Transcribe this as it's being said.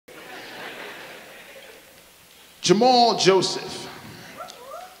Jamal Joseph,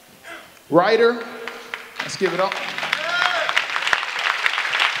 writer, let's give it up.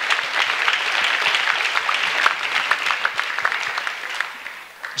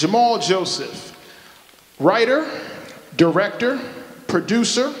 Jamal Joseph, writer, director,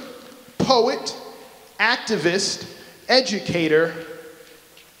 producer, poet, activist, educator,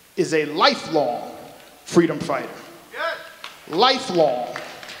 is a lifelong freedom fighter. Lifelong.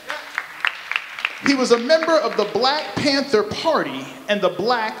 He was a member of the Black Panther Party and the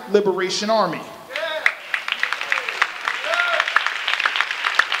Black Liberation Army.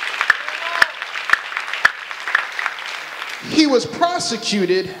 He was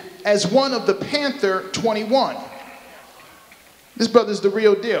prosecuted as one of the Panther 21. This brother's the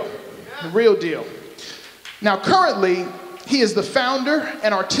real deal, the real deal. Now currently, he is the founder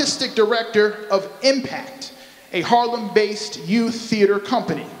and artistic director of Impact, a Harlem-based youth theater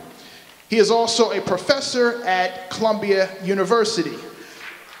company. He is also a professor at Columbia University.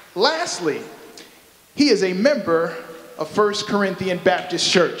 Lastly, he is a member of First Corinthian Baptist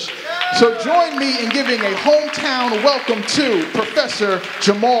Church. So join me in giving a hometown welcome to Professor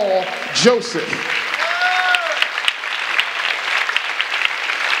Jamal Joseph.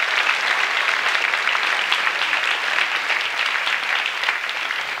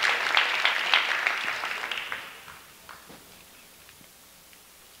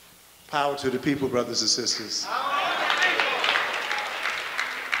 Power to the people, brothers and sisters.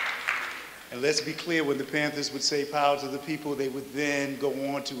 And let's be clear, when the Panthers would say power to the people, they would then go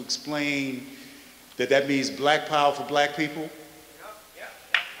on to explain that that means black power for black people,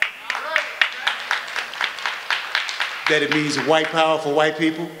 that it means white power for white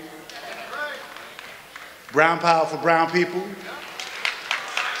people, brown power for brown people,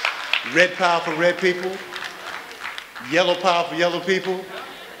 red power for red people, yellow power for yellow people,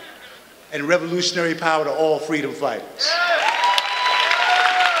 and revolutionary power to all freedom fighters.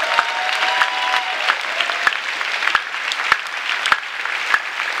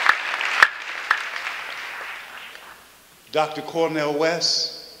 Dr. Cornel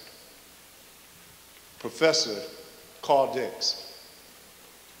West, Professor Carl Dix.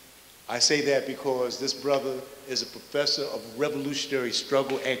 I say that because this brother is a professor of revolutionary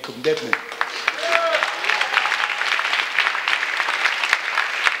struggle and commitment.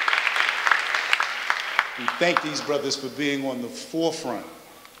 We thank these brothers for being on the forefront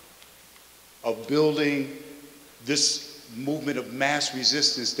of building this movement of mass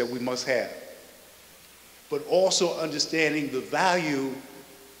resistance that we must have, but also understanding the value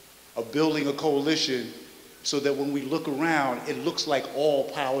of building a coalition so that when we look around, it looks like all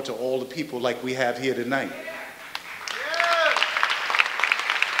power to all the people like we have here tonight.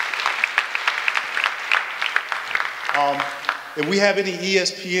 If we have any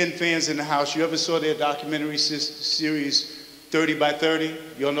ESPN fans in the house, you ever saw their documentary series 30 by 30?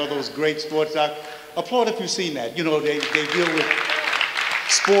 You all know those great sports doc? Applaud if you've seen that. You know, they deal with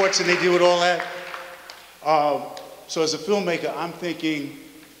sports and they deal with all that. So as a filmmaker, I'm thinking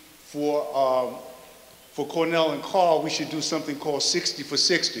for Cornel and Carl, we should do something called 60 for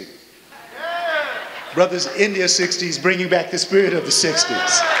 60. Brothers in their 60s bringing back the spirit of the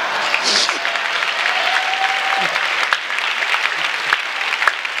 60s.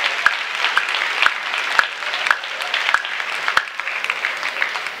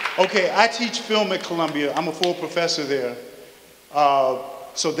 Okay, I teach film at Columbia. I'm a full professor there.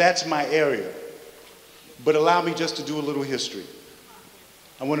 So that's my area. But allow me just to do a little history.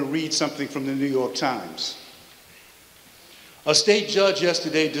 I want to read something from the New York Times. A state judge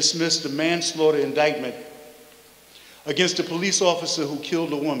yesterday dismissed a manslaughter indictment against a police officer who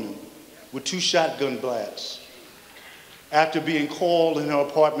killed a woman with 2 shotgun blasts after being called in her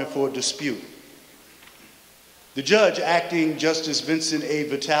apartment for a dispute. The judge, acting Justice Vincent A.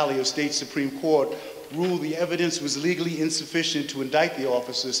 Vitale of State Supreme Court, ruled the evidence was legally insufficient to indict the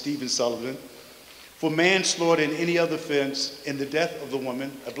officer, Stephen Sullivan, for manslaughter and any other offense in the death of the woman,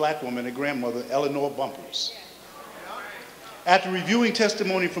 a black woman, a grandmother, Eleanor Bumpers. After reviewing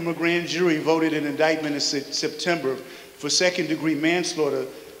testimony from a grand jury voted an indictment in September for second-degree manslaughter,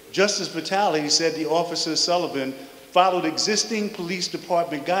 Justice Vitale said the officer, Sullivan, followed existing police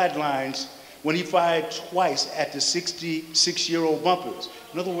department guidelines when he fired twice at the 66-year-old Bumpers.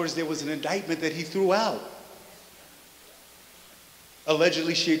 In other words, there was an indictment that he threw out.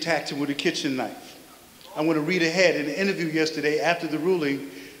 Allegedly, she attacked him with a kitchen knife. I want to read ahead. In an interview yesterday after the ruling,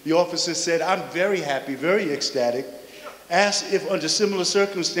 the officer said, "I'm very happy, very ecstatic." Asked if under similar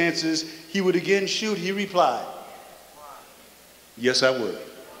circumstances he would again shoot, he replied, "Yes, I would."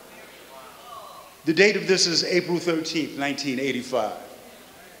 The date of this is April 13th, 1985.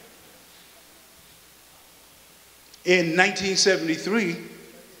 In 1973,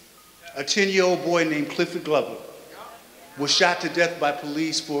 a 10-year-old boy named Clifford Glover was shot to death by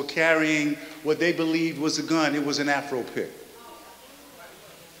police for carrying what they believed was a gun. It was an Afro pick.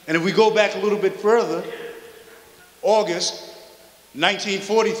 And if we go back a little bit further, August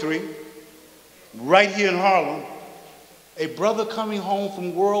 1943, right here in Harlem, a brother coming home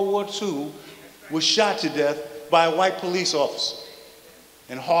from World War II was shot to death by a white police officer.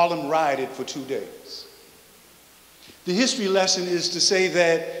 And Harlem rioted for 2 days. The history lesson is to say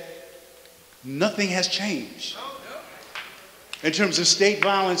that nothing has changed in terms of state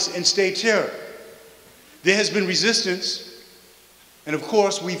violence and state terror. There has been resistance. And of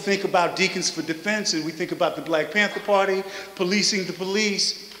course, we think about Deacons for Defense, and we think about the Black Panther Party, policing the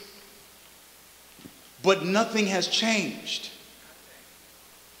police. But nothing has changed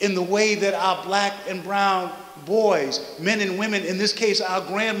in the way that our black and brown boys, men and women, in this case, our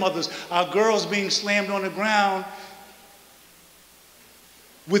grandmothers, our girls being slammed on the ground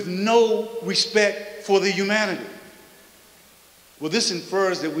with no respect for the humanity. Well, this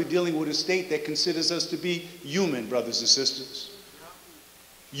infers that we're dealing with a state that considers us to be human, brothers and sisters.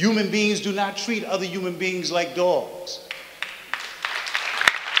 Human beings do not treat other human beings like dogs.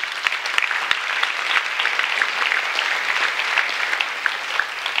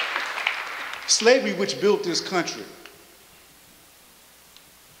 Slavery, which built this country,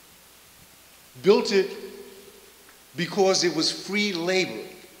 built it because it was free labor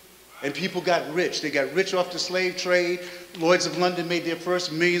and people got rich. They got rich off the slave trade. Lloyds of London made their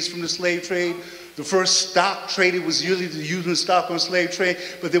first millions from the slave trade. The first stock traded was usually the Union stock on slave trade,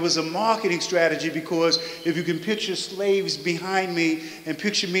 but there was a marketing strategy, because if you can picture slaves behind me and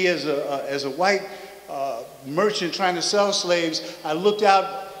picture me as a white merchant trying to sell slaves, I looked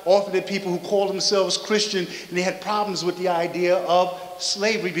out often at people who called themselves Christian, and they had problems with the idea of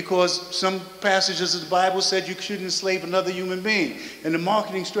slavery because some passages of the Bible said you shouldn't enslave another human being. And the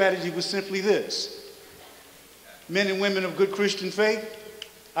marketing strategy was simply this: men and women of good Christian faith,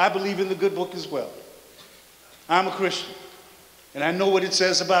 I believe in the good book as well. I'm a Christian, and I know what it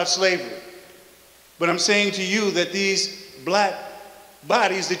says about slavery. But I'm saying to you that these black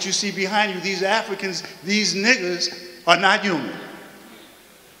bodies that you see behind you, these Africans, these niggers, are not human.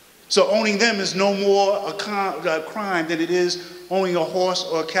 So owning them is no more a crime than it is owning a horse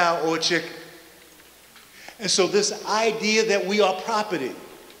or a cow or a chicken. And so this idea that we are property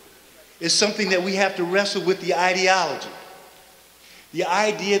is something that we have to wrestle with, the ideology. The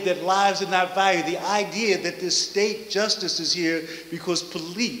idea that lives are not valued, the idea that this state justice is here because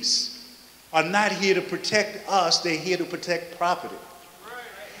police are not here to protect us, they're here to protect property.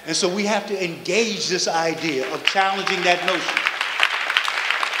 And so we have to engage this idea of challenging that notion.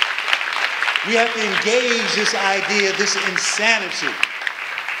 We have to engage this idea, this insanity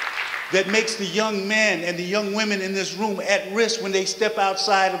that makes the young men and the young women in this room at risk when they step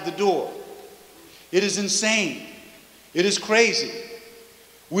outside of the door. It is insane. It is crazy.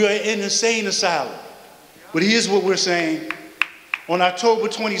 We are in an insane asylum. But here's what we're saying. On October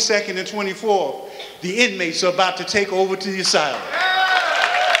 22nd and 24th, the inmates are about to take over to the asylum.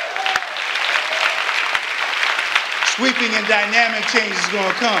 Sweeping and dynamic change is going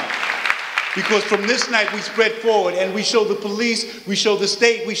to come. Because from this night we spread forward and we show the police, we show the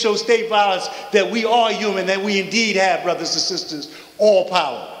state, we show state violence that we are human, that we indeed have, brothers and sisters, all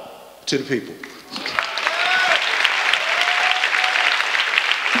power to the people.